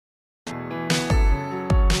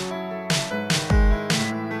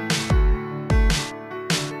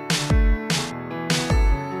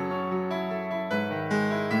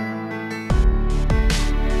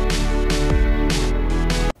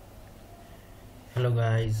Hello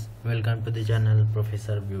guys, welcome to the channel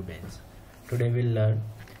Professor Bubens. Today we'll learn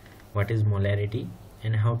what is molarity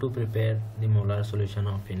and how to prepare the molar solution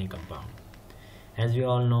of any compound. As we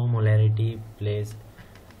all know, molarity plays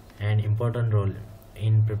an important role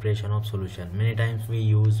in preparation of solution. Many times we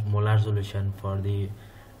use molar solution for the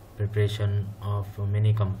preparation of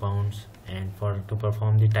many compounds and to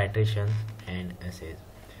perform the titration and assays.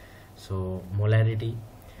 So molarity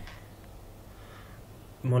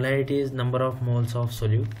is number of moles of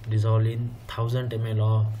solute dissolved in 1000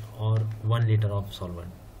 ml or 1 liter of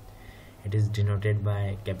solvent. It is denoted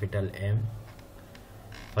by capital M.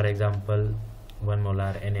 For example, 1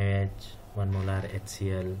 molar NaOH, 1 molar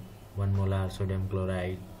HCl, 1 molar sodium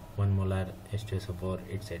chloride, 1 molar H2SO4,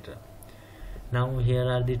 etc. Now here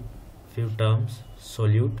are the few terms: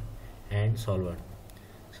 solute and solvent.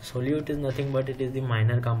 So solute is nothing but it is the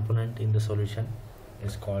minor component in the solution.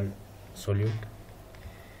 It's called solute.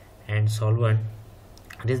 And solvent,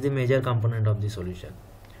 it is the major component of the solution.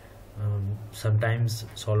 Sometimes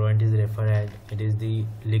solvent is referred as it is the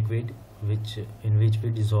liquid in which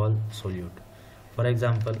we dissolve solute. For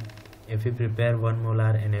example, if we prepare 1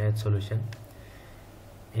 molar NaOH solution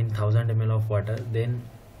in 1000 ml of water, then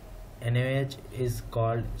NaOH is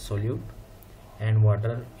called solute and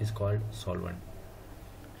water is called solvent.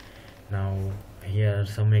 Now here are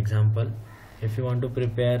some example. If you want to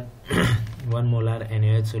prepare 1 molar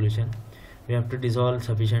NaOH solution, we have to dissolve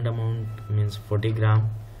sufficient amount, means 40 gram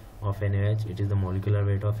of NaOH, it is the molecular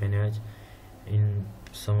weight of NaOH, in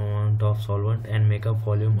some amount of solvent and make a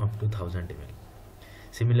volume up to 1000 ml.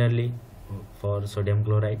 Similarly for sodium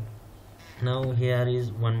chloride, now here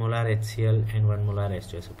is 1 molar HCl and 1 molar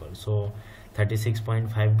H2SO4, so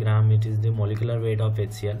 36.5 gram it is the molecular weight of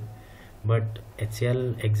HCl, but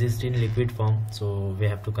HCl exists in liquid form, so we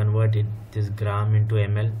have to convert this gram into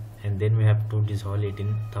ml, and then we have to dissolve it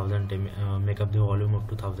in 1000 ml, make up the volume up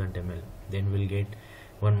to 1000 ml, then we'll get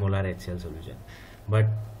 1 molar HCl solution. But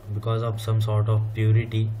because of some sort of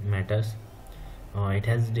purity matters, it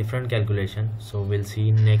has different calculation, so we'll see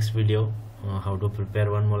in next video how to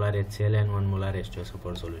prepare 1 molar HCl and 1 molar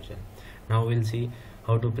H2SO4 solution. Now we'll see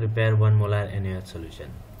how to prepare 1 molar NaOH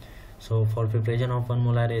solution. So for preparation of 1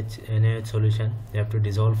 molar NaOH solution, you have to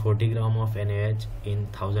dissolve 40 gram of NaOH in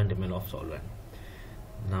 1000 ml of solvent.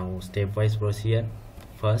 Now stepwise procedure: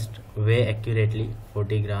 first weigh accurately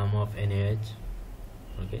 40 gram of NaOH,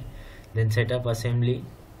 okay, then set up assembly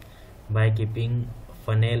by keeping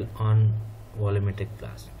funnel on volumetric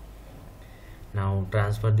flask. Now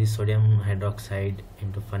transfer the sodium hydroxide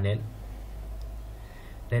into funnel,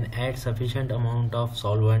 then add sufficient amount of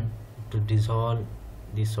solvent to dissolve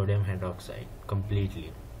the sodium hydroxide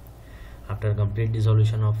completely. After complete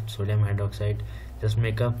dissolution of sodium hydroxide, just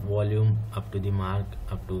make up volume up to the mark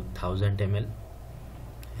up to 1000 ml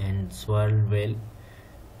and swirl well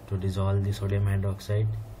to dissolve the sodium hydroxide.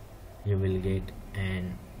 You will get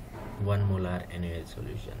an 1 molar NaOH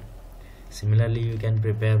solution. Similarly, you can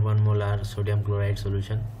prepare 1 molar sodium chloride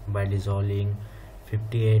solution by dissolving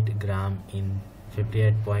 58.5 gram in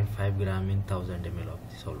 1000 ml of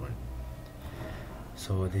the solvent.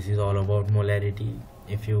 So this is all about molarity.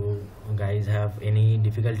 If you guys have any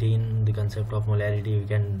difficulty in the concept of molarity, you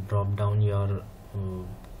can drop down your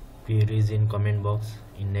queries in comment box.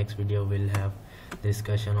 In next video we'll have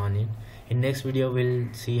discussion on it. In next video we'll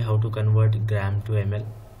see how to convert gram to ml.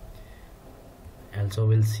 Also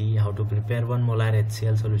we'll see how to prepare 1 molar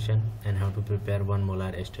HCl solution and how to prepare 1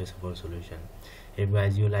 molar H2SO4 solution. If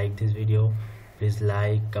guys you like this video, please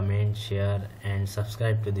like, comment, share and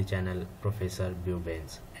subscribe to the channel Professor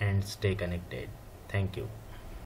Bubens and stay connected. Thank you.